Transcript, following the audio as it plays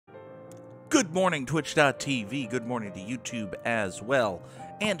Good morning, Twitch.tv. Good morning to YouTube as well.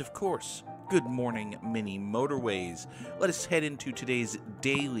 And of course, good morning, Mini Motorways. Let us head into today's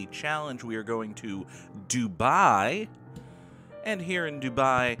daily challenge. We are going to Dubai. And here in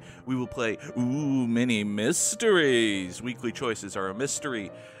Dubai, we will play Mini Mysteries. Weekly choices are a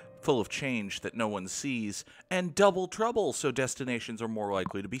mystery, full of change that no one sees, and double trouble, so destinations are more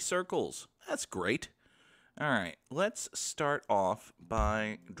likely to be circles. That's great. Alright, let's start off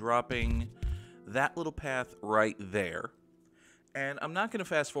by dropping that little path right there. And I'm not going to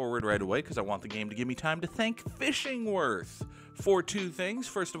fast forward right away because I want the game to give me time to thank Fishingworth for two things.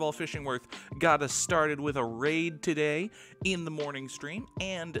 First of all, Fishingworth got us started with a raid today in the morning stream.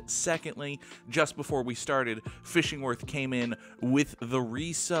 And secondly, just before we started, Fishingworth came in with the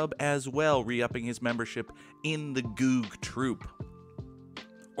resub as well, re-upping his membership in the Goog troop.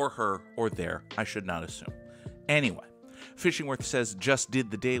 Or her, or their, I should not assume. Anyway, Fishingworth says, just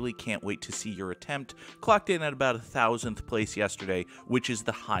did the daily, can't wait to see your attempt. Clocked in at about 1,000th place yesterday, which is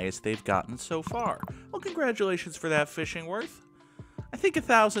the highest they've gotten so far. Well, congratulations for that, Fishingworth. I think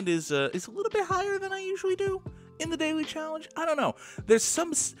 1,000 is a little bit higher than I usually do in the daily challenge. I don't know. There's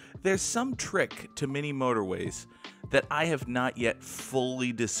some trick to Mini Motorways that I have not yet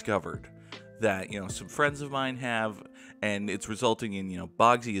fully discovered that, some friends of mine have, and it's resulting in,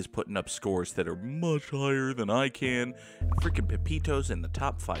 Bogsy is putting up scores that are much higher than I can. Freaking Pepito's in the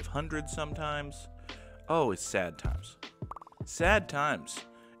top 500 sometimes. Oh, it's sad times. Sad times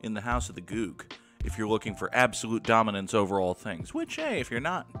in the house of the Goog if you're looking for absolute dominance over all things. Which, hey, if you're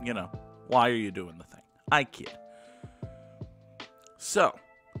not, why are you doing the thing? I kid. So,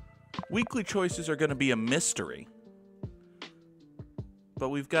 weekly choices are going to be a mystery. But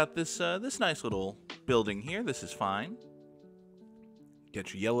we've got this this nice little building here. This is fine.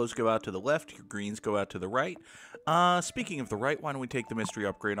 Get your yellows go out to the left. Your greens go out to the right. Speaking of the right, why don't we take the mystery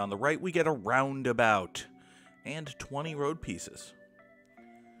upgrade on the right? We get a roundabout and 20 road pieces.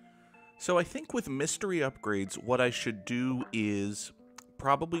 So I think with mystery upgrades, what I should do is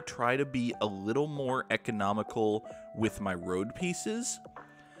probably try to be a little more economical with my road pieces,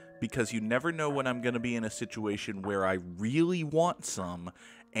 because you never know when I'm going to be in a situation where I really want some,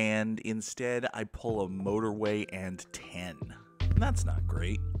 and instead I pull a motorway and 10. And that's not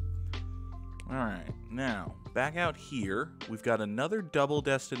great. Alright, now, back out here, we've got another double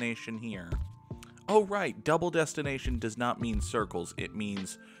destination here. Oh, right, double destination does not mean circles. It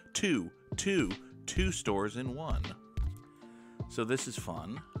means two stores in one. So this is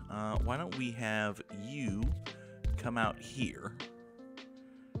fun. Why don't we have you come out here,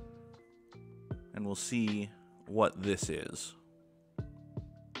 and we'll see what this is.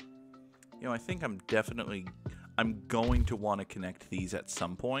 I think I'm going to want to connect these at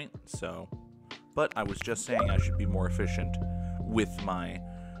some point, so. But I was just saying I should be more efficient with my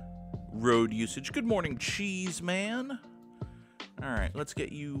road usage. Good morning, Cheese Man. Alright, let's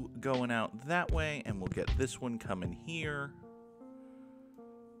get you going out that way, and we'll get this one coming here.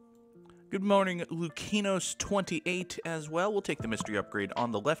 Good morning, Lukinos28 as well. We'll take the mystery upgrade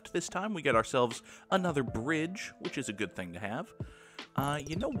on the left this time. We get ourselves another bridge, which is a good thing to have.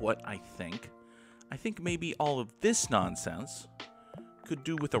 You know what I think? I think maybe all of this nonsense could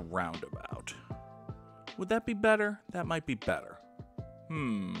do with a roundabout. Would that be better? That might be better.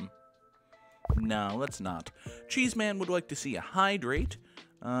 No, let's not. Cheeseman would like to see a hydrate.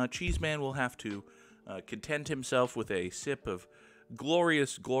 Cheeseman will have to content himself with a sip of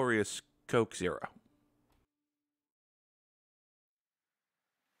glorious, glorious Coke Zero.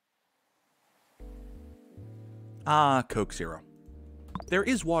 Ah, Coke Zero. There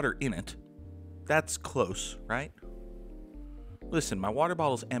is water in it. That's close, right? Listen, my water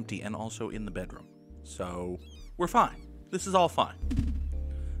bottle's empty and also in the bedroom. So, we're fine. This is all fine.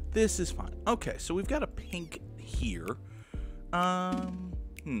 This is fine. Okay, so we've got a pink here. Yeah,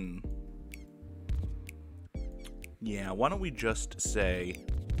 why don't we just say,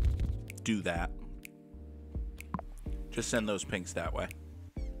 do that. Just send those pinks that way.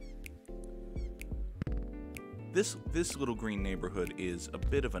 This little green neighborhood is a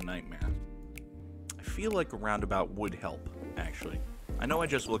bit of a nightmare. I feel like a roundabout would help, actually. I know I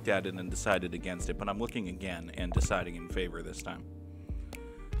just looked at it and decided against it, but I'm looking again and deciding in favor this time.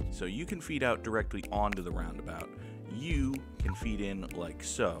 So you can feed out directly onto the roundabout. You can feed in like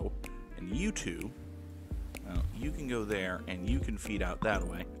so, and you two, well, you can go there and you can feed out that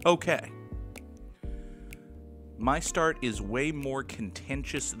way. Okay. My start is way more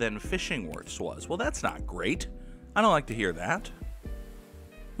contentious than Fishingworth's was. Well, that's not great. I don't like to hear that.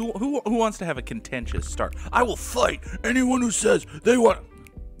 Who wants to have a contentious start? I will fight anyone who says they want.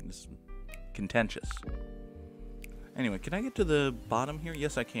 This is contentious. Anyway, can I get to the bottom here?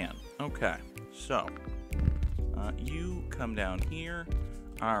 Yes, I can. Okay, so you come down here.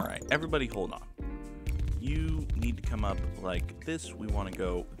 All right, everybody hold on. You need to come up like this. We want to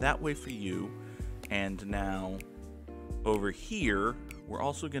go that way for you. And now over here, we're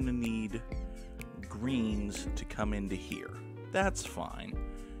also going to need greens to come into here. That's fine.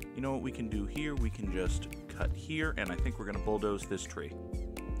 You know what we can do here? We can just cut here, and I think we're going to bulldoze this tree.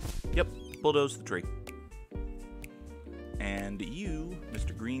 Yep, bulldoze the tree. And you,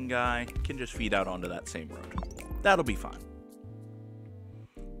 Mr. Green Guy, can just feed out onto that same road. That'll be fine.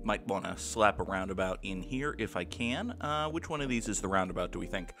 Might want to slap a roundabout in here if I can. Which one of these is the roundabout, do we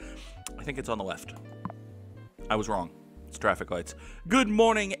think? I think it's on the left. I was wrong. It's traffic lights. Good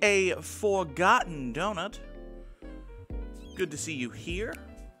morning, a forgotten donut. Good to see you here.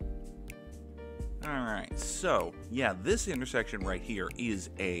 Alright, so, yeah, this intersection right here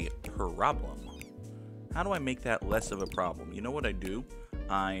is a problem. How do I make that less of a problem? You know what I do?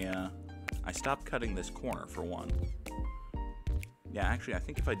 I stop cutting this corner, for one. Yeah, actually, I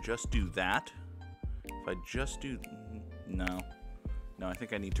think if I just do that, if I just do... No, I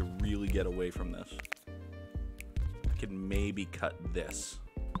think I need to really get away from this. I can maybe cut this.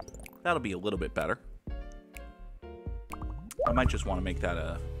 That'll be a little bit better. I might just want to make that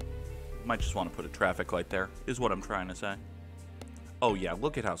a... Might just want to put a traffic light there, is what I'm trying to say. Oh yeah,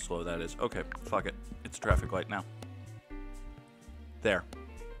 look at how slow that is. Okay, fuck it. It's a traffic light now. There.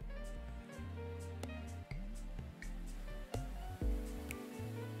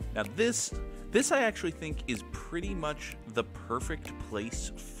 Now this I actually think is pretty much the perfect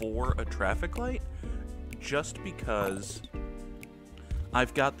place for a traffic light, just because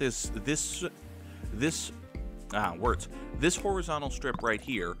I've got this horizontal strip right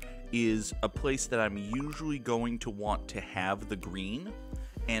here is a place that I'm usually going to want to have the green,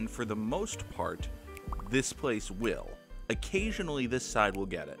 and for the most part, this place will. Occasionally this side will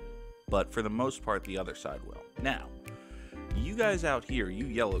get it, but for the most part the other side will. Now, you guys out here, you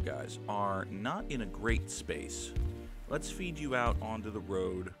yellow guys, are not in a great space. Let's feed you out onto the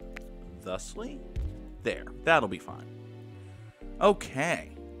road thusly. There, that'll be fine. Okay.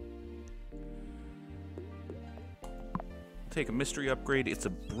 Take a mystery upgrade. It's a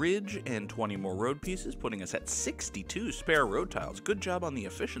bridge and 20 more road pieces, putting us at 62 spare road tiles. Good job on the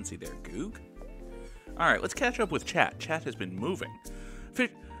efficiency there, Goog. Alright, let's catch up with chat. Chat has been moving.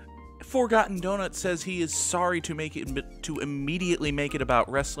 Forgotten Donut says he is sorry to immediately make it about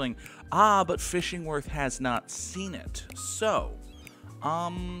wrestling. But Fishingworth has not seen it. So,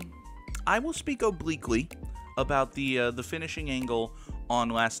 I will speak obliquely about the finishing angle on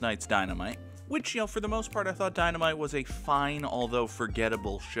last night's Dynamite. Which, you know, for the most part, I thought Dynamite was a fine, although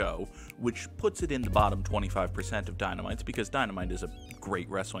forgettable show, which puts it in the bottom 25% of Dynamites, because Dynamite is a great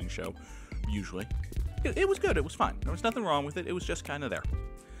wrestling show, usually. It was good, it was fine. There was nothing wrong with it, it was just kind of there.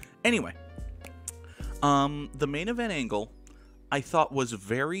 Anyway, the main event angle, I thought was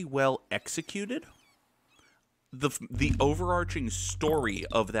very well executed. The overarching story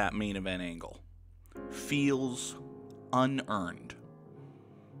of that main event angle feels unearned.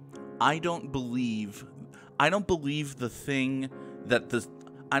 I don't believe the thing that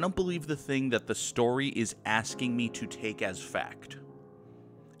the story is asking me to take as fact.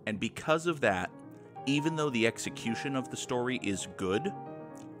 And because of that, even though the execution of the story is good,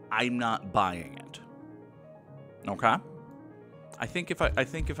 I'm not buying it. Okay? I think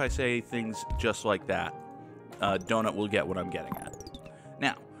if I say things just like that, Donut will get what I'm getting at.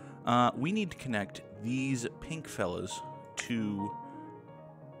 Now, we need to connect these pink fellas to...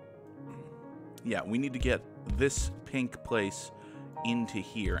 Yeah, we need to get this pink place into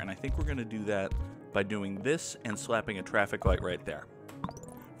here, and I think we're going to do that by doing this and slapping a traffic light right there.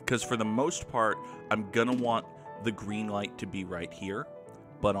 Because for the most part, I'm going to want the green light to be right here,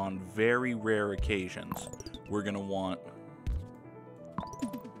 but on very rare occasions, we're going to want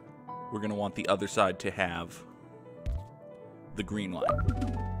the other side to have the green light.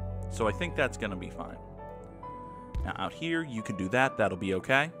 So I think that's going to be fine. Now out here, you can do that. That'll be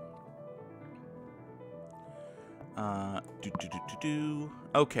okay.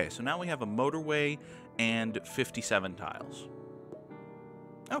 Okay, so now we have a motorway and 57 tiles.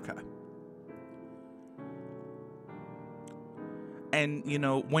 Okay. And, you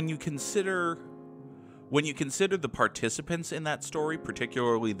know, when you consider the participants in that story,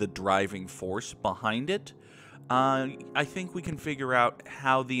 particularly the driving force behind it, I think we can figure out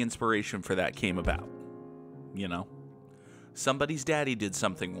how the inspiration for that came about. You know? Somebody's daddy did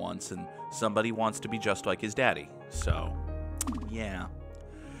something once, and somebody wants to be just like his daddy. So, yeah.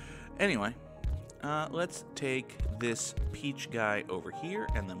 Anyway, let's take this peach guy over here,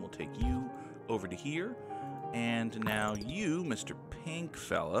 and then we'll take you over to here. And now you, Mr. Pink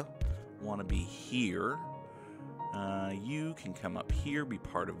fella, want to be here. You can come up here, be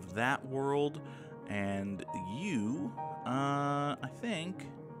part of that world. And you, I think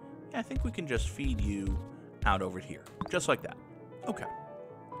we can just feed you out over here. Just like that. Okay.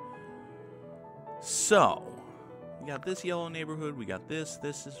 So, we got this yellow neighborhood. We got this.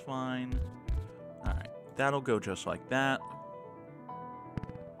 This is fine. All right. That'll go just like that.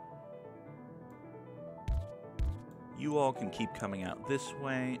 You all can keep coming out this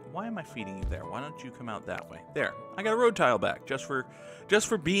way. Why am I feeding you there? Why don't you come out that way? There. I got a road tile back just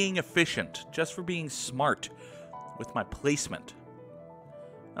for being efficient, just for being smart with my placement.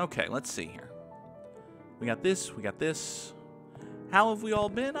 Okay, let's see here. We got this, we got this. How have we all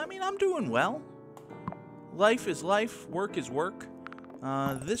been? I mean, I'm doing well. Life is life, work is work.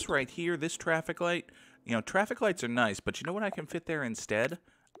 This right here, this traffic light, you know, traffic lights are nice, but you know what I can fit there instead?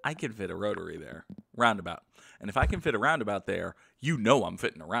 I can fit a rotary there. Roundabout. And if I can fit a roundabout there, you know I'm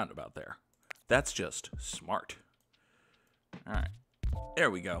fitting a roundabout there. That's just smart. All right. There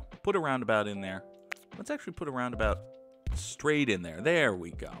we go. Put a roundabout in there. Let's actually put a roundabout straight in there. There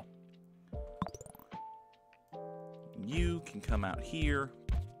we go. You can come out here.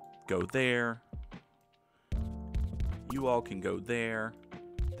 Go there. You all can go there.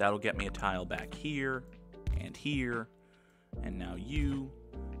 That'll get me a tile back here and here. And now you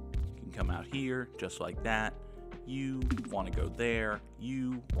can come out here just like that. You want to go there.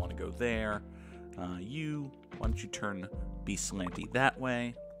 You want to go there. You, why don't you be slanty that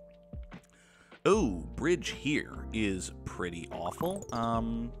way? Oh, bridge here is pretty awful.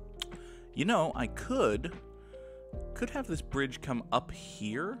 You know, I could have this bridge come up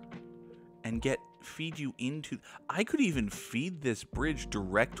here and feed you into... I could even feed this bridge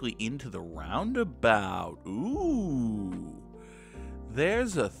directly into the roundabout. Ooh.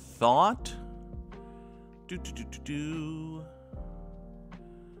 There's a thought.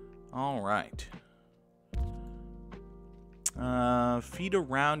 All right. Feed a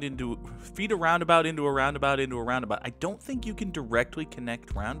roundabout into a roundabout into a roundabout. I don't think you can directly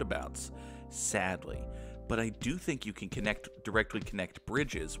connect roundabouts, sadly. But I do think you can directly connect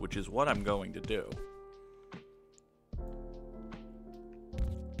bridges, which is what I'm going to do.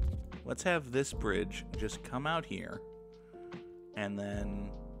 Let's have this bridge just come out here. And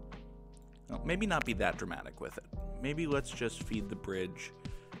then... well, maybe not be that dramatic with it. Maybe let's just feed the bridge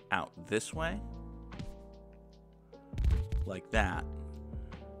out this way. Like that.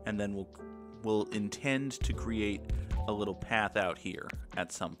 And then we'll intend to create a little path out here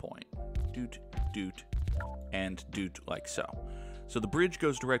at some point. Doot, doot, and doot like so. So the bridge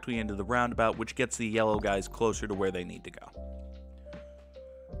goes directly into the roundabout, which gets the yellow guys closer to where they need to go.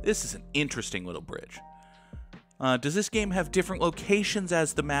 This is an interesting little bridge. Does this game have different locations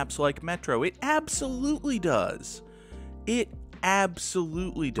as the maps like Metro? It absolutely does. It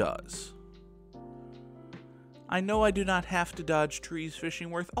absolutely does. I know I do not have to dodge trees fishing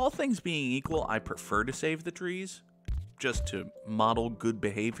worth. All things being equal, I prefer to save the trees. Just to model good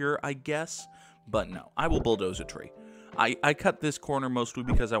behavior, I guess. But no, I will bulldoze a tree. I cut this corner mostly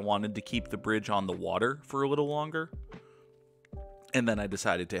because I wanted to keep the bridge on the water for a little longer. And then I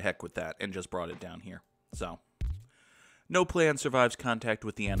decided to heck with that and just brought it down here. So, no plan survives contact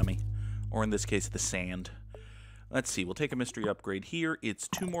with the enemy. Or in this case, the sand. Let's see, we'll take a mystery upgrade here. It's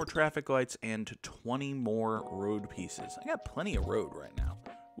 2 more traffic lights and 20 more road pieces. I got plenty of road right now,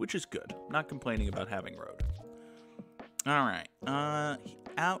 which is good. Not complaining about having road. Alright,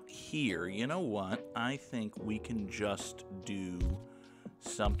 out here, you know what? I think we can just do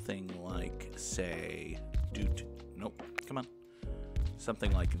something like, say, nope, come on.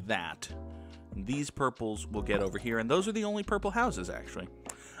 Something like that. And these purples will get over here, and those are the only purple houses, actually.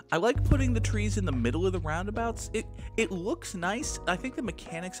 I like putting the trees in the middle of the roundabouts. It looks nice. I think the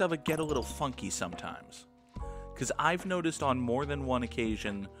mechanics of it get a little funky sometimes. Because I've noticed on more than one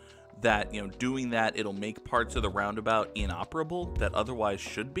occasion that, you know, doing that, it'll make parts of the roundabout inoperable that otherwise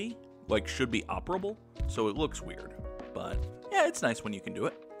should be. Like, should be operable. So it looks weird. But, yeah, it's nice when you can do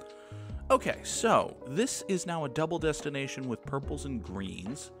it. Okay, so this is now a double destination with purples and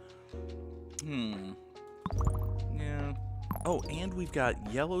greens. Yeah. Oh, and we've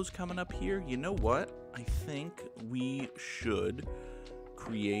got yellows coming up here. You know what? I think we should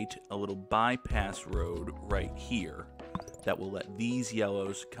create a little bypass road right here that will let these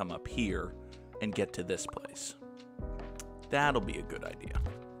yellows come up here and get to this place. That'll be a good idea.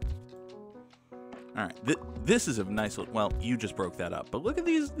 All right, this is a nice little... well, you just broke that up. But look at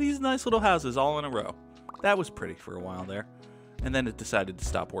these nice little houses all in a row. That was pretty for a while there. And then it decided to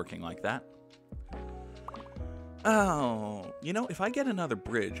stop working like that. Oh, you know, if I get another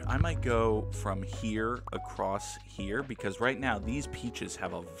bridge, I might go from here across here, because right now these peaches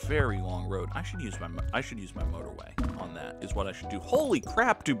have a very long road. I should use my motorway on that, is what I should do. Holy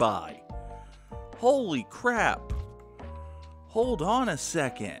crap, Dubai! Holy crap! Hold on a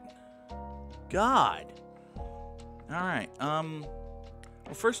second. God. Alright, well,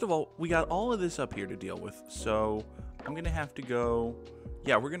 first of all, we got all of this up here to deal with, so I'm gonna have to go...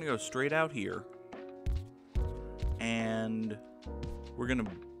 Yeah, we're gonna go straight out here. And we're gonna...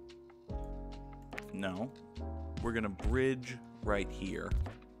 No. We're gonna bridge right here.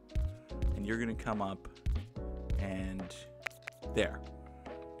 And you're gonna come up and... There.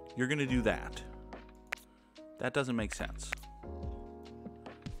 You're gonna do that. That doesn't make sense.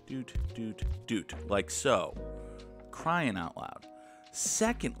 Doot, doot, doot. Like so. Crying out loud.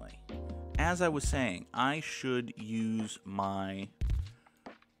 Secondly, as I was saying, I should use a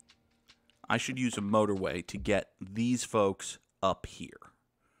motorway to get these folks up here.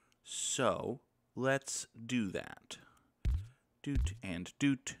 So, let's do that. Doot and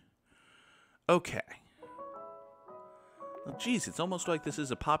doot. Okay. Well, geez, it's almost like this is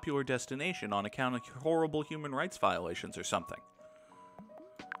a popular destination on account of horrible human rights violations or something.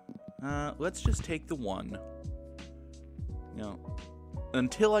 Let's just take the one. You know,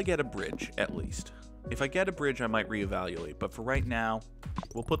 until I get a bridge, at least. If I get a bridge, I might reevaluate, but for right now,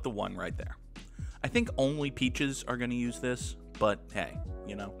 we'll put the one right there. I think only peaches are going to use this, but hey,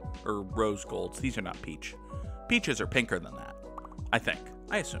 you know, or rose golds. These are not peach. Peaches are pinker than that, I think.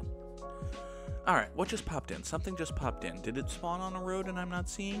 I assume. Alright, what just popped in? Something just popped in. Did it spawn on a road and I'm not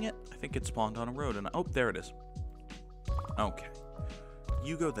seeing it? I think it spawned on a road and... Oh, there it is. Okay.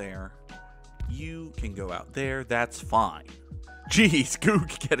 You go there. You can go out there. That's fine. Jeez,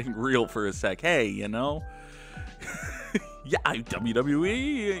 Gook getting real for a sec. Hey, you know? Yeah,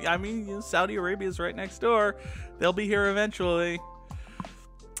 WWE. I mean, Saudi Arabia's right next door. They'll be here eventually.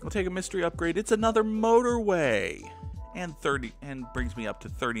 We'll take a mystery upgrade. It's another motorway. And brings me up to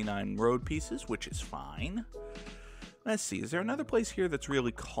 39 road pieces, which is fine. Let's see. Is there another place here that's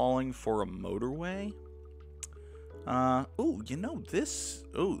really calling for a motorway? Oh, you know, this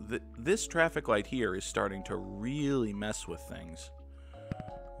traffic light here is starting to really mess with things.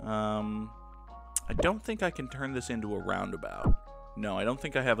 I don't think I can turn this into a roundabout. No, I don't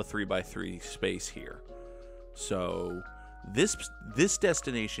think I have a 3x3 space here. So this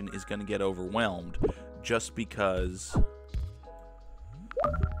destination is going to get overwhelmed just because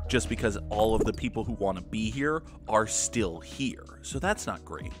all of the people who want to be here are still here. So that's not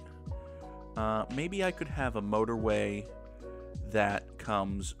great. Maybe I could have a motorway that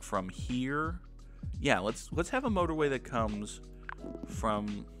comes from here. Yeah, let's have a motorway that comes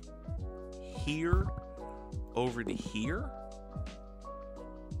from here over to here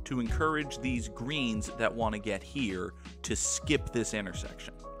to encourage these greens that want to get here to skip this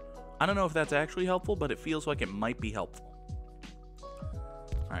intersection. I don't know if that's actually helpful, but it feels like it might be helpful.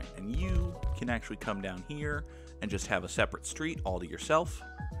 Alright, and you can actually come down here and just have a separate street all to yourself.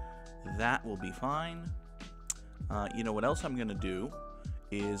 That will be fine. You know what else I'm going to do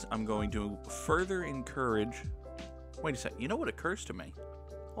is I'm going to further encourage... Wait a sec. You know what occurs to me?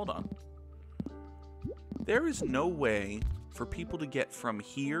 Hold on. There is no way for people to get from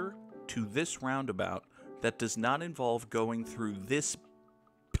here to this roundabout that does not involve going through this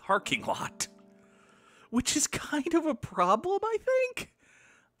parking lot. Which is kind of a problem, I think.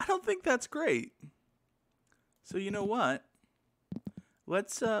 I don't think that's great. So you know what?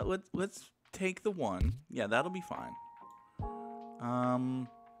 Let's take the one. Yeah, that'll be fine.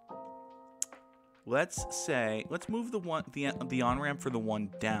 Let's move the on-ramp for the one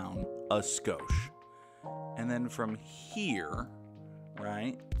down a skosh. And then from here,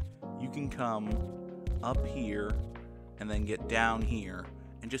 right, you can come up here and then get down here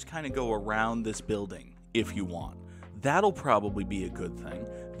and just kind of go around this building if you want. That'll probably be a good thing.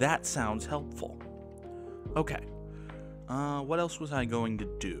 That sounds helpful. Okay. What else was I going to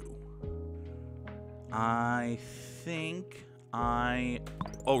do? I think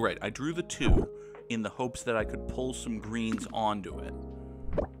oh, right. I drew the 2 in the hopes that I could pull some greens onto it.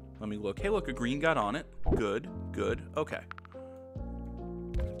 Let me look. Hey, look, a green got on it. Good, good. Okay.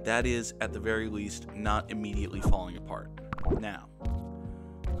 That is, at the very least, not immediately falling apart. Now,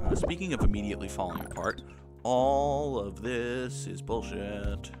 speaking of immediately falling apart, all of this is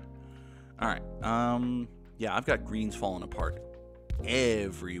bullshit. All right. Yeah, I've got greens falling apart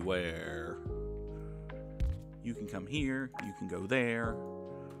everywhere. You can come here. You can go there.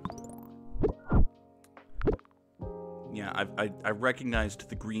 Yeah, I recognized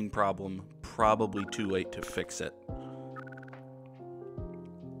the green problem probably too late to fix it.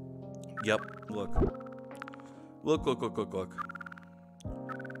 Yep, look. Look, look, look, look, look.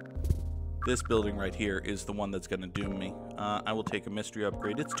 This building right here is the one that's going to doom me. I will take a mystery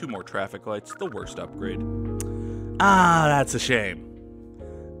upgrade. It's 2 more traffic lights. The worst upgrade. Ah, that's a shame.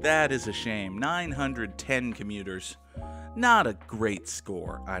 That is a shame. 910 commuters. Not a great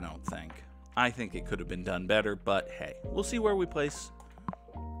score, I don't think. I think it could have been done better, but hey, we'll see where we place.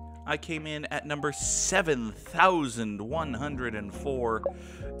 I came in at number 7,104.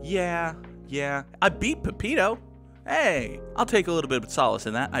 Yeah. I beat Pepito. Hey, I'll take a little bit of solace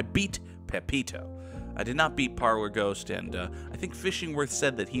in that. I beat Pepito. I did not beat Parlor Ghost, and I think Fishingworth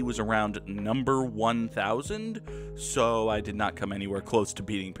said that he was around number 1,000, so I did not come anywhere close to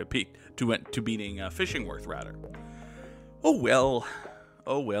beating to beating Fishingworth, rather. Oh well,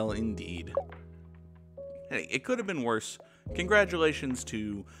 indeed. Hey, it could have been worse. Congratulations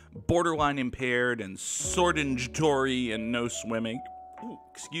to Borderline Impaired and Swordingetory and No Swimming. Ooh,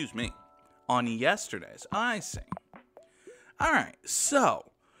 excuse me. On yesterday's. I see. Alright,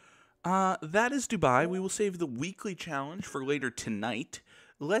 so that is Dubai. We will save the weekly challenge for later tonight.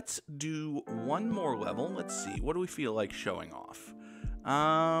 Let's do one more level. Let's see. What do we feel like showing off?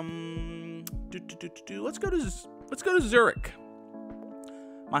 Let's go to Zurich.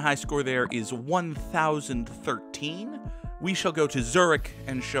 My high score there is 1,013. We shall go to Zurich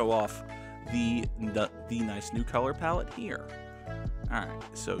and show off the nice new color palette here. All right,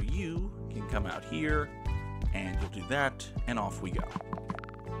 so you can come out here, and you'll do that, and off we go.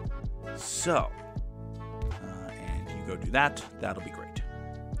 So, and you go do that. That'll be great.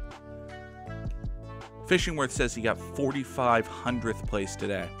 Fishingworth says he got 4,500th place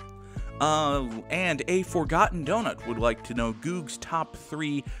today. And a Forgotten Donut would like to know Goog's top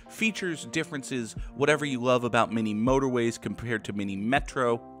 3 features, differences, whatever you love about Mini Motorways compared to Mini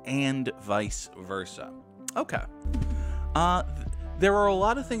Metro, and vice versa. Okay. There are a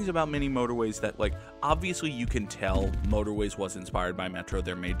lot of things about Mini Motorways that, like, obviously you can tell Motorways was inspired by Metro.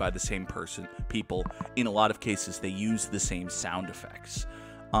 They're made by the same people. In a lot of cases, they use the same sound effects.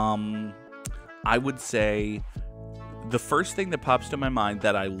 I would say the first thing that pops to my mind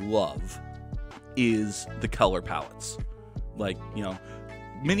that I love is the color palettes. Like, you know,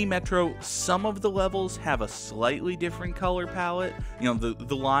 Mini Metro, some of the levels have a slightly different color palette. You know,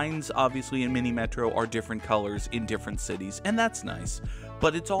 the lines, obviously, in Mini Metro are different colors in different cities, and that's nice.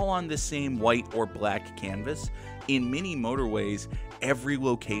 But it's all on the same white or black canvas. In Mini Motorways, every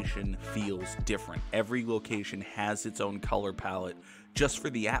location feels different. Every location has its own color palette just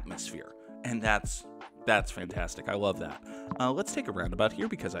for the atmosphere, and that's fantastic. I love that. Let's take a roundabout here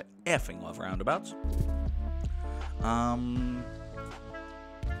because I effing love roundabouts.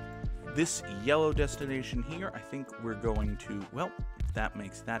 This yellow destination here, I think we're going to, well, that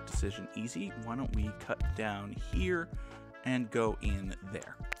makes that decision easy. Why don't we cut down here and go in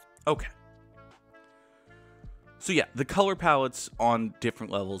there? Okay. So yeah, the color palettes on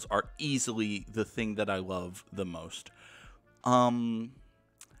different levels are easily the thing that I love the most. In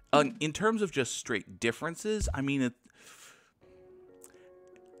terms of just straight differences, I mean,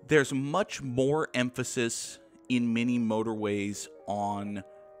 there's much more emphasis in Mini Motorways on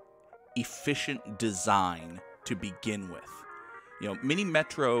efficient design to begin with. You know, Mini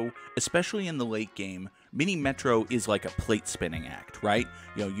Metro, especially in the late game, Mini Metro is like a plate spinning act, right?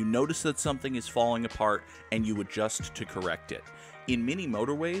 You know, you notice that something is falling apart and you adjust to correct it. In Mini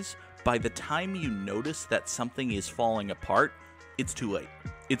Motorways, by the time you notice that something is falling apart, it's too late.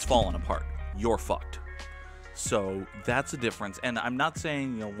 It's fallen apart. You're fucked. So that's a difference. And I'm not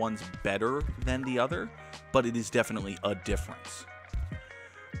saying, you know, one's better than the other, but it is definitely a difference.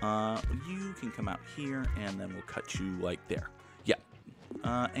 You can come out here, and then we'll cut you like there. Yeah.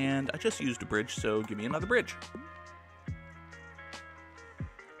 And I just used a bridge, so give me another bridge.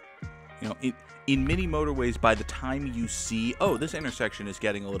 You know, in Mini Motorways, by the time you see, oh, this intersection is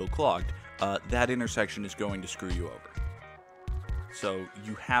getting a little clogged, that intersection is going to screw you over. So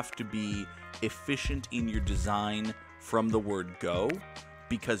you have to be efficient in your design from the word go,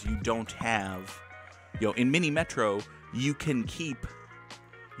 because you don't have, you know, in Mini Metro, you can keep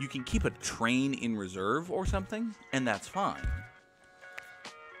a train in reserve or something, and that's fine.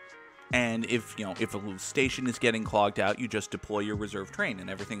 And if, you know, if a station is getting clogged out, you just deploy your reserve train and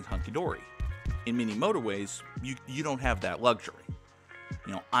everything's hunky-dory. In Mini Motorways, you don't have that luxury.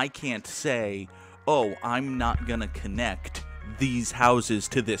 You know, I can't say, oh, I'm not gonna connect these houses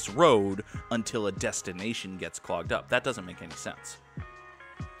to this road until a destination gets clogged up. That doesn't make any sense.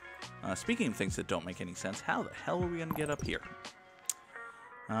 Speaking of things that don't make any sense, how the hell are we gonna get up here?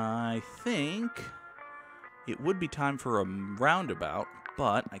 I think it would be time for a roundabout,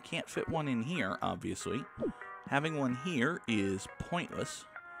 but I can't fit one in here, obviously. Having one here is pointless.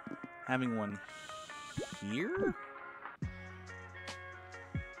 Having one here?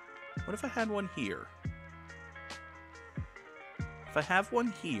 What if I had one here? If I have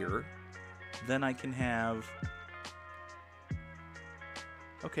one here, then I can have...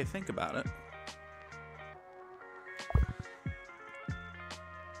 Okay, think about it.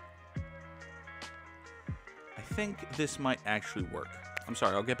 I think this might actually work. I'm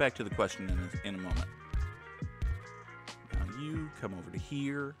sorry, I'll get back to the question in a moment. Now you come over to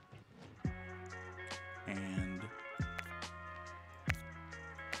here, and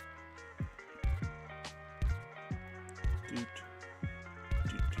doot,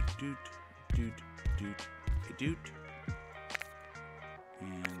 doot, doot, doot, doot, doot, doot,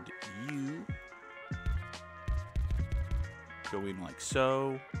 and you go in like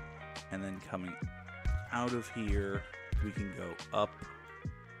so, and then coming out of here, we can go up,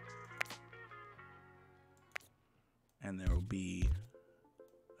 and there will be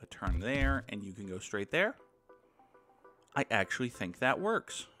a turn there, and you can go straight there. I actually think that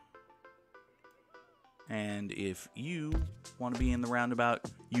works. And if you want to be in the roundabout,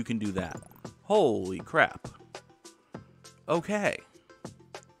 you can do that. Holy crap. Okay.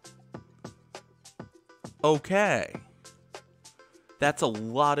 Okay. That's a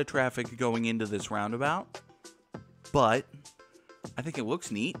lot of traffic going into this roundabout, but I think it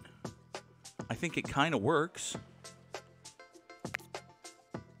looks neat. I think it kind of works.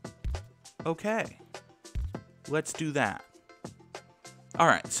 Okay. Let's do that. All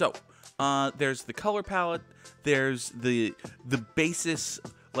right, so there's the color palette. There's the basis,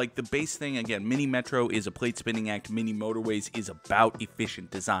 like the base thing. Again, Mini Metro is a plate spinning act. Mini Motorways is about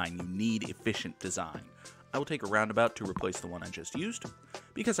efficient design. You need efficient design. I will take a roundabout to replace the one I just used,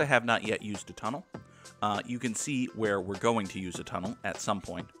 because I have not yet used a tunnel. You can see where we're going to use a tunnel at some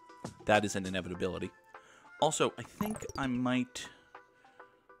point. That is an inevitability. Also, I think I might...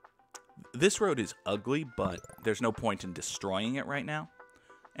 This road is ugly, but there's no point in destroying it right now.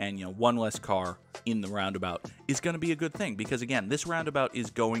 And, you know, one less car in the roundabout is going to be a good thing, because, again, this roundabout is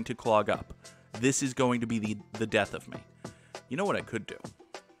going to clog up. This is going to be the death of me. You know what I could do?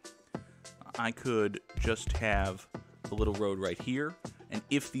 I could just have a little road right here, and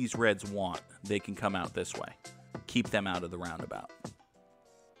if these reds want, they can come out this way. Keep them out of the roundabout.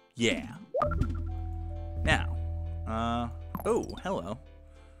 Yeah. Now, oh, hello.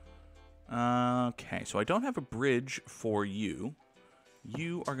 Okay, so I don't have a bridge for you.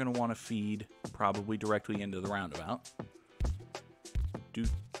 You are going to want to feed probably directly into the roundabout. Doot,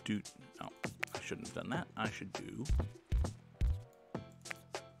 doot. Oh, I shouldn't have done that. I should do...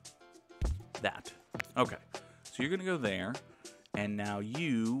 that. Okay, so you're gonna go there, and now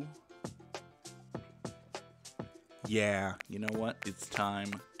you... Yeah, you know what? It's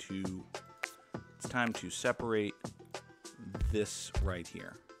time to separate this right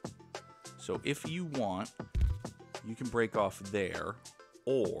here. So if you want, you can break off there,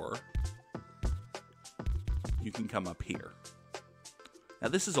 or you can come up here. Now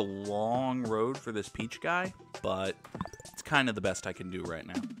this is a long road for this peach guy, but it's kind of the best I can do right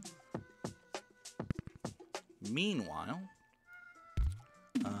now. Meanwhile,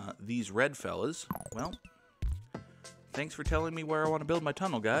 these red fellas, well, thanks for telling me where I want to build my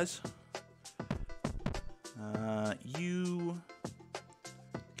tunnel, guys. You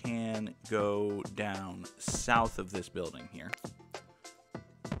can go down south of this building here.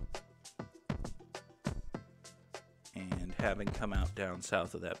 And having come out down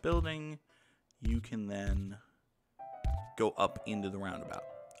south of that building, you can then go up into the roundabout.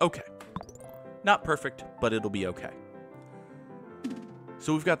 Okay. Not perfect, but it'll be okay.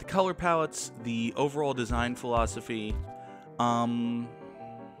 So we've got the color palettes, the overall design philosophy.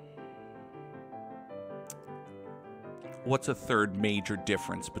 What's a third major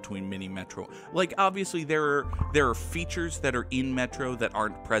difference between Mini Metro? Like, obviously, there are features that are in Metro that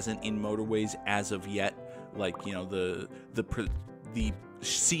aren't present in Motorways as of yet. Like, you know, the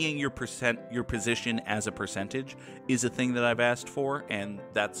seeing your position as a percentage is a thing that I've asked for, and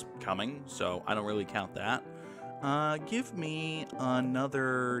that's coming, so I don't really count that. Give me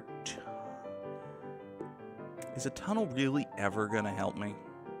another... Is a tunnel really ever gonna help me?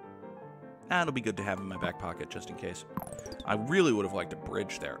 It'll be good to have in my back pocket just in case. I really would have liked a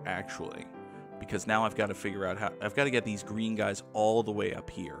bridge there, actually, because now I've got to figure out how... I've got to get these green guys all the way up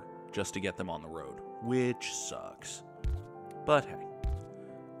here just to get them on the road, which sucks. But hey.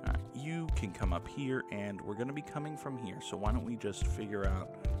 Alright, you can come up here, and we're going to be coming from here, so why don't we just figure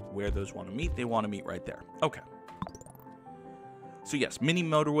out where those want to meet? They want to meet right there. Okay. So yes, Mini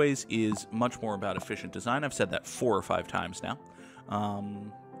Motorways is much more about efficient design. I've said that 4 or 5 times now.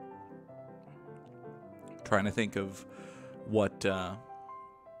 Trying to think of what...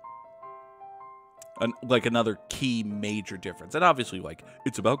 like another key major difference. And obviously, like,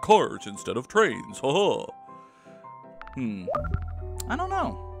 it's about cars instead of trains. Haha. I don't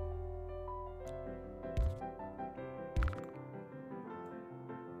know.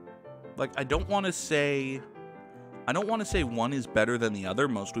 Like, I don't want to say one is better than the other,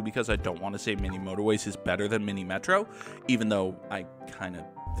 mostly because I don't want to say Mini Motorways is better than Mini Metro, even though I kind of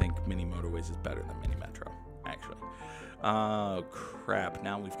think Mini Motorways is better than Mini Metro, actually. Oh, crap.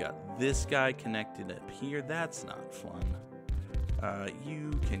 Now we've got this guy connected up here. That's not fun.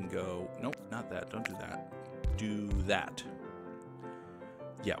 You can go... Nope, not that. Don't do that. Do that.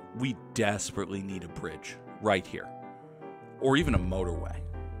 Yeah, we desperately need a bridge right here. Or even a motorway.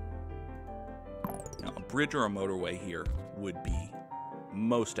 Now, a bridge or a motorway here would be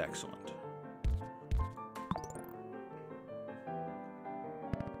most excellent.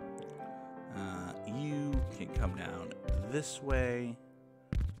 You can come down this way,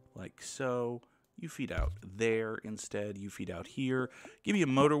 like so. You feed out there instead. You feed out here. Give me a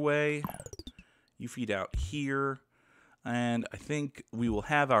motorway. You feed out here. And I think we will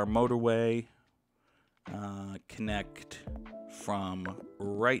have our motorway connect from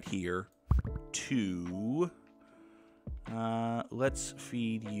right here to, let's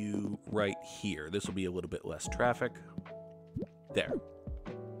feed you right here. This will be a little bit less traffic. There.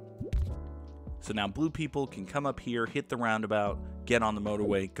 So now blue people can come up here, hit the roundabout, get on the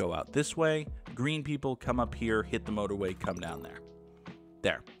motorway, go out this way. Green people come up here, hit the motorway, come down there.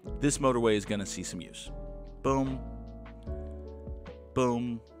 There. This motorway is going to see some use. Boom.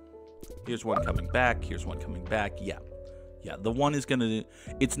 Boom. Here's one coming back. Here's one coming back. Yeah. Yeah, the one is going to...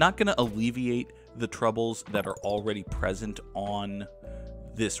 It's not going to alleviate the troubles that are already present on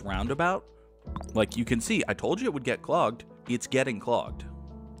this roundabout. Like you can see, I told you it would get clogged. It's getting clogged.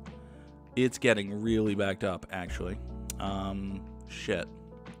 It's getting really backed up, actually. Shit.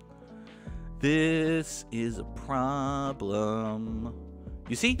 This is a problem.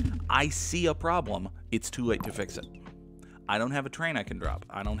 You see, I see a problem. It's too late to fix it. I don't have a train I can drop.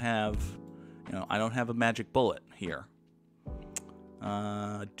 I don't have, I don't have a magic bullet here.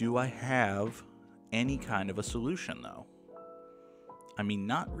 Do I have any kind of a solution, though? I mean,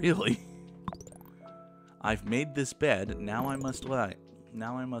 not really. I've made this bed. Now I must lie.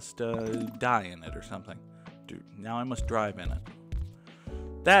 Now I must die in it or something. Dude, now I must drive in it.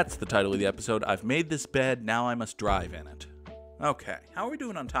 That's the title of the episode. I've made this bed. Now I must drive in it. Okay. How are we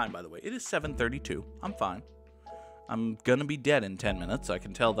doing on time, by the way? It is 7:32. I'm fine. I'm gonna be dead in 10 minutes. I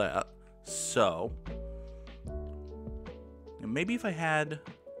can tell that. So, maybe if I had...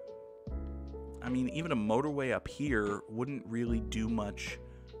 I mean, even a motorway up here wouldn't really do much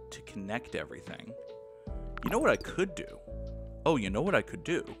to connect everything. You know what I could do? Oh, you know what I could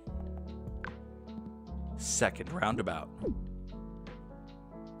do? Second roundabout.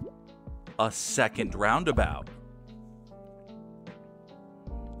 A second roundabout.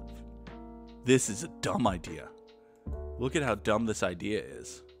 This is a dumb idea. Look at how dumb this idea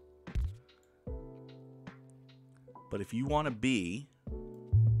is. But if you want to be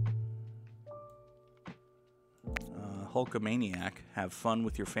Hulkamaniac, have fun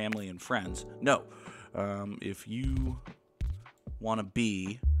with your family and friends. No. If you want to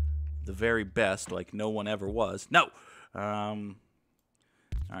be the very best, like no one ever was. No. All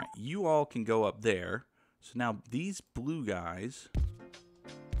right, you all can go up there. So now these blue guys.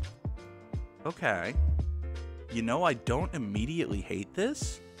 Okay. You know, I don't immediately hate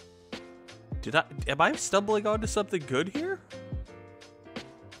this. Am I stumbling onto something good here?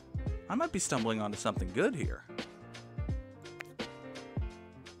 I might be stumbling onto something good here.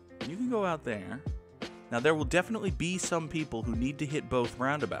 You can go out there. Now, there will definitely be some people who need to hit both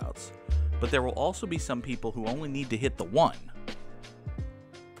roundabouts, but there will also be some people who only need to hit the one.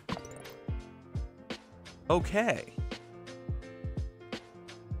 Okay.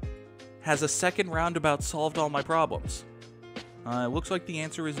 Has a second roundabout solved all my problems? Looks like the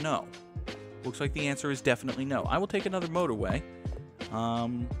answer is no. Looks like the answer is definitely no. I will take another motorway.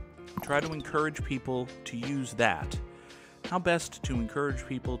 Try to encourage people to use that. How best to encourage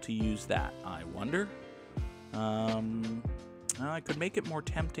people to use that, I wonder? I could make it more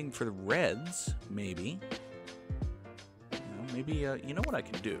tempting for the reds, maybe. Maybe, you know what I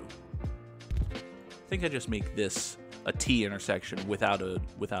can do? I think I just make this a T intersection without a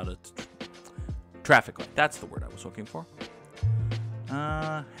traffic light. That's the word I was looking for.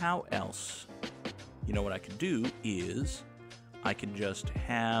 How else? You know what I can do is I can just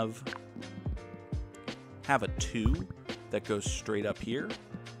have a 2 that goes straight up here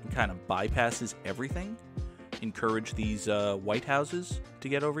and kind of bypasses everything. Encourage these white houses to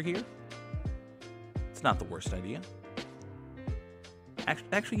get over here. It's not the worst idea.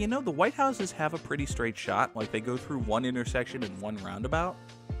 Actually, you know, the White Houses have a pretty straight shot. Like, they go through one intersection and one roundabout.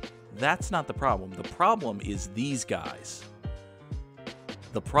 That's not the problem. The problem is these guys.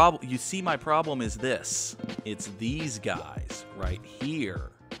 The problem, you see, my problem is this. It's these guys right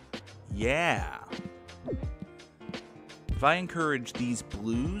here. Yeah. If I encourage these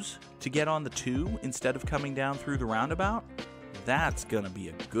blues to get on the 2 instead of coming down through the roundabout, that's gonna be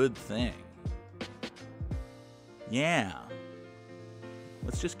a good thing. Yeah.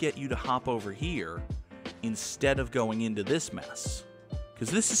 Let's just get you to hop over here instead of going into this mess.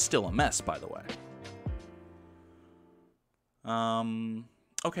 Because this is still a mess, by the way.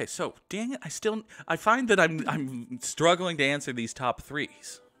 Okay, so, dang it, I find that I'm struggling to answer these top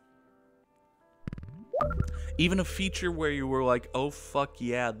 3s. Even a feature where you were like, oh, fuck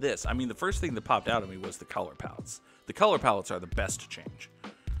yeah, this. I mean, the first thing that popped out at me was the color palettes. The color palettes are the best to change.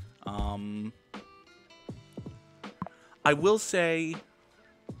 I will say...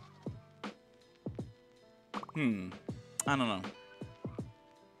 I don't know.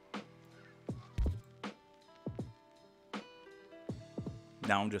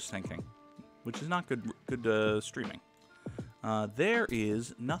 Now I'm just thinking, which is not good streaming. There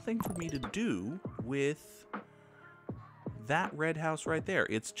is nothing for me to do with that red house right there.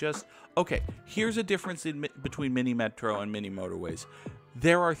 It's just, okay, here's a difference between Mini Metro and Mini Motorways.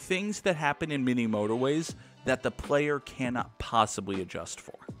 There are things that happen in Mini Motorways that the player cannot possibly adjust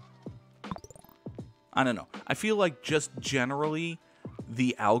for. I don't know. I feel like just generally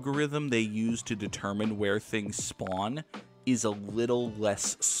the algorithm they use to determine where things spawn is a little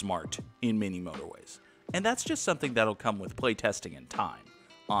less smart in Mini Motorways. And that's just something that'll come with playtesting and time,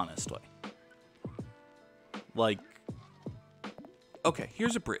 honestly. Like, okay,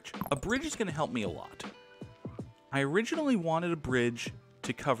 here's a bridge. A bridge is going to help me a lot. I originally wanted a bridge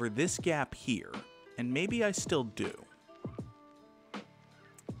to cover this gap here, and maybe I still do.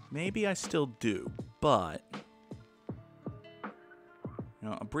 Maybe I still do, but... You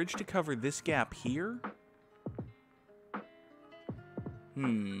know, a bridge to cover this gap here?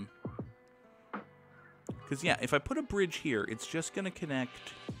 Because, yeah, if I put a bridge here, it's just going to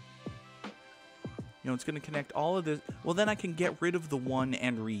connect... You know, it's going to connect all of this. Well, then I can get rid of the one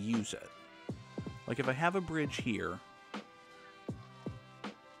and reuse it. Like, if I have a bridge here...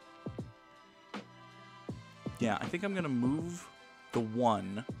 Yeah, I think I'm going to move the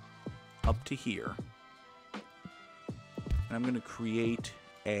 1 up to here. And I'm going to create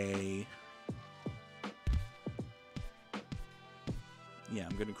a... Yeah,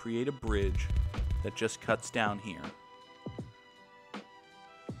 I'm going to create a bridge that just cuts down here.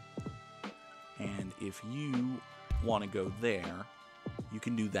 And if you want to go there, you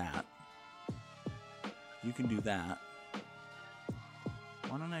can do that. You can do that.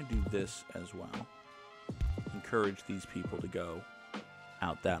 Why don't I do this as well? Encourage these people to go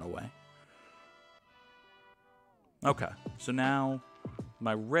out that way. Okay, so now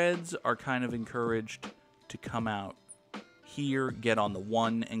my reds are kind of encouraged to come out here, get on the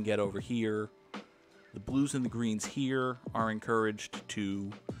 1 and get over here. The blues and the greens here are encouraged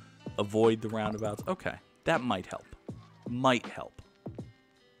to avoid the roundabouts. Okay, that might help. Might help.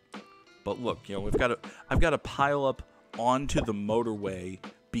 But look, you know, I've got to pile up onto the motorway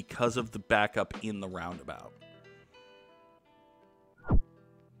because of the backup in the roundabout.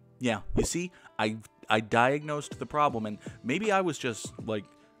 Yeah, you see, I diagnosed the problem, and maybe I was just like,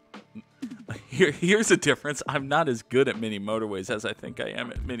 here's a difference. I'm not as good at Mini Motorways as I think I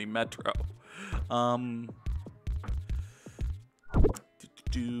am at Mini Metro.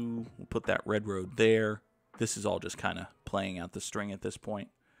 We'll put that red road there. This is all just kind of playing out the string at this point.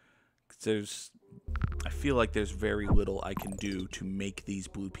 I feel like there's very little I can do to make these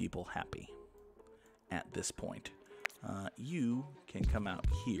blue people happy at this point. You can come out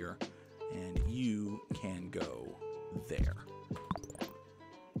here, and you can go there.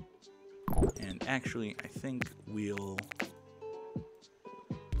 And actually, I think we'll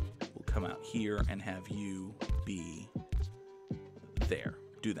come out here and have you be there.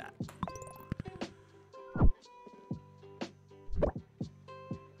 Do that.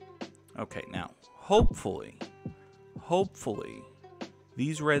 Okay, now, hopefully,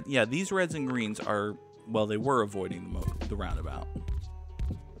 these reds and greens are, well, they were avoiding the roundabout.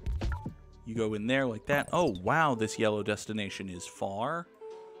 You go in there like that. Oh, wow, this yellow destination is far.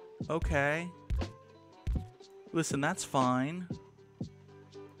 Okay. Listen, that's fine.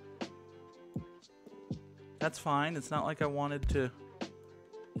 That's fine. It's not like I wanted to...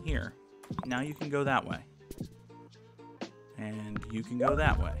 Here. Now you can go that way. And you can go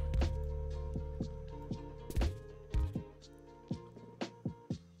that way.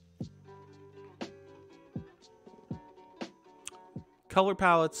 color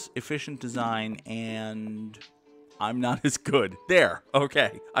palettes, efficient design, and I'm not as good. There.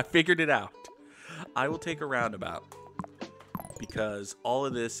 Okay. I figured it out. I will take a roundabout because all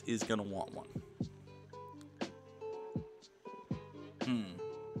of this is going to want one.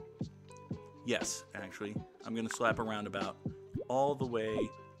 Yes, actually, I'm going to slap a roundabout all the way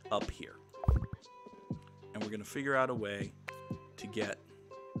up here. And we're going to figure out a way to get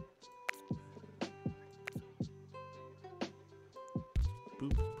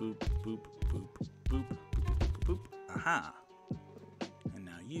boop, boop, boop, boop, boop, boop, boop. Aha. And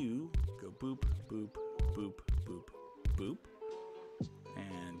now you go boop, boop, boop, boop, boop.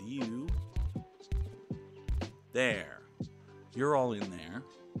 And you, there. You're all in there.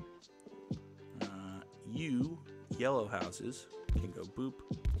 You, yellow houses, can go boop,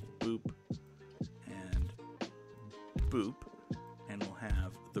 boop, and boop. And we'll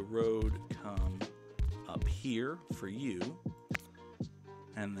have the road come up here for you.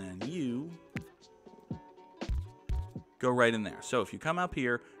 And then you go right in there. So if you come up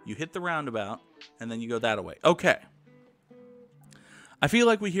here, you hit the roundabout, and then you go that way. Okay. I feel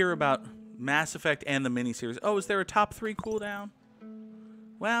like we hear about Mass Effect and the miniseries. Oh, is there a top 3 cooldown?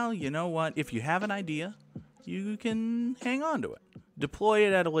 Well, you know what? If you have an idea, you can hang on to it. Deploy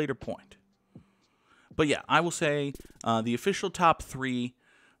it at a later point. But yeah, I will say the official top 3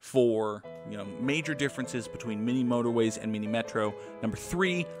 for major differences between Mini Motorways and Mini Metro. Number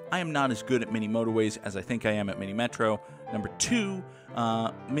 3, I am not as good at Mini Motorways as I think I am at Mini Metro. Number 2,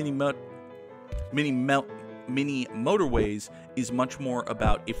 Mini Motorways is much more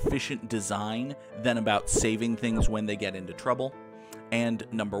about efficient design than about saving things when they get into trouble. And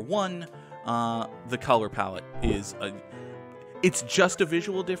number 1, the color palette is it's just a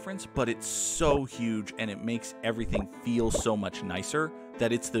visual difference, but it's so huge and it makes everything feel so much nicer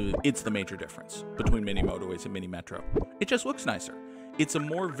that it's the major difference between Mini Motorways and Mini Metro. It just looks nicer. It's a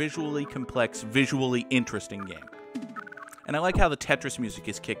more visually complex, visually interesting game. And I like how the Tetris music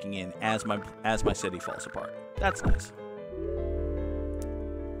is kicking in as my city falls apart. That's nice.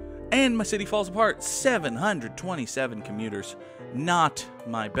 And my city falls apart. 727 commuters. Not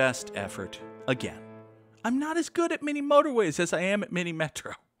my best effort again. I'm not as good at Mini Motorways as I am at Mini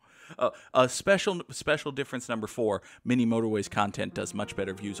Metro. A special difference number 4, Mini Motorways content does much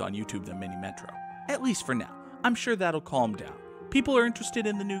better views on YouTube than Mini Metro. At least for now. I'm sure that'll calm down. People are interested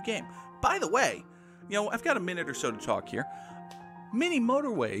in the new game. By the way, I've got a minute or so to talk here. Mini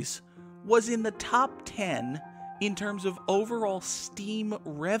Motorways was in the top 10 in terms of overall Steam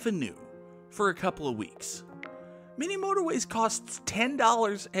revenue for a couple of weeks. Mini Motorways costs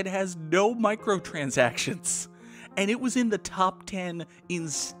 $10 and has no microtransactions. And it was in the top 10 in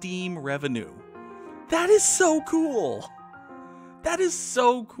Steam revenue. That is so cool. That is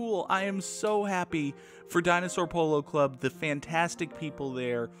so cool. I am so happy for Dinosaur Polo Club, the fantastic people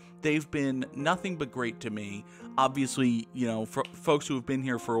there. They've been nothing but great to me. Obviously, for folks who have been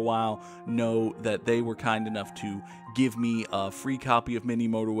here for a while know that they were kind enough to give me a free copy of Mini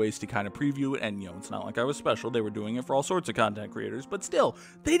Motorways to kind of preview it. And, it's not like I was special. They were doing it for all sorts of content creators. But still,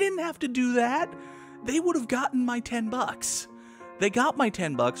 they didn't have to do that. They would have gotten my $10. They got my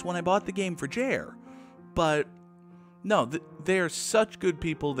 $10 when I bought the game for Jer. But no, they're such good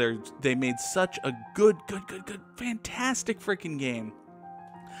people. They made such a good, fantastic freaking game.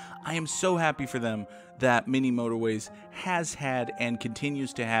 I am so happy for them that Mini Motorways has had and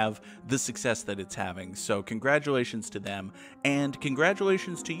continues to have the success that it's having. So congratulations to them, and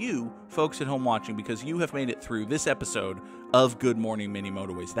congratulations to you, folks at home watching, because you have made it through this episode of Good Morning Mini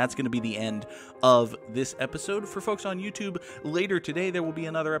Motorways. That's going to be the end of this episode. For folks on YouTube, later today there will be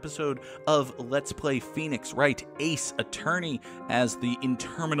another episode of Let's Play Phoenix Wright Ace Attorney as the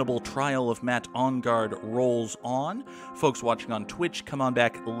interminable trial of Matt Ongard rolls on. Folks watching on Twitch, come on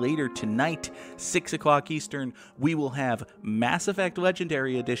back later tonight, 6 o'clock Eastern. We will have Mass Effect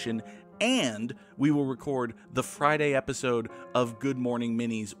Legendary Edition, and we will record the Friday episode of Good Morning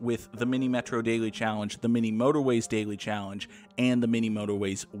Minis with the Mini Metro Daily Challenge, the Mini Motorways Daily Challenge, and the Mini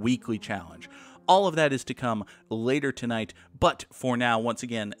Motorways Weekly Challenge. All of that is to come later tonight, but for now, once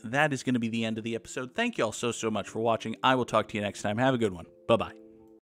again, that is going to be the end of the episode. Thank you all so much for watching. I will talk to you next time. Have a good one. Bye-bye.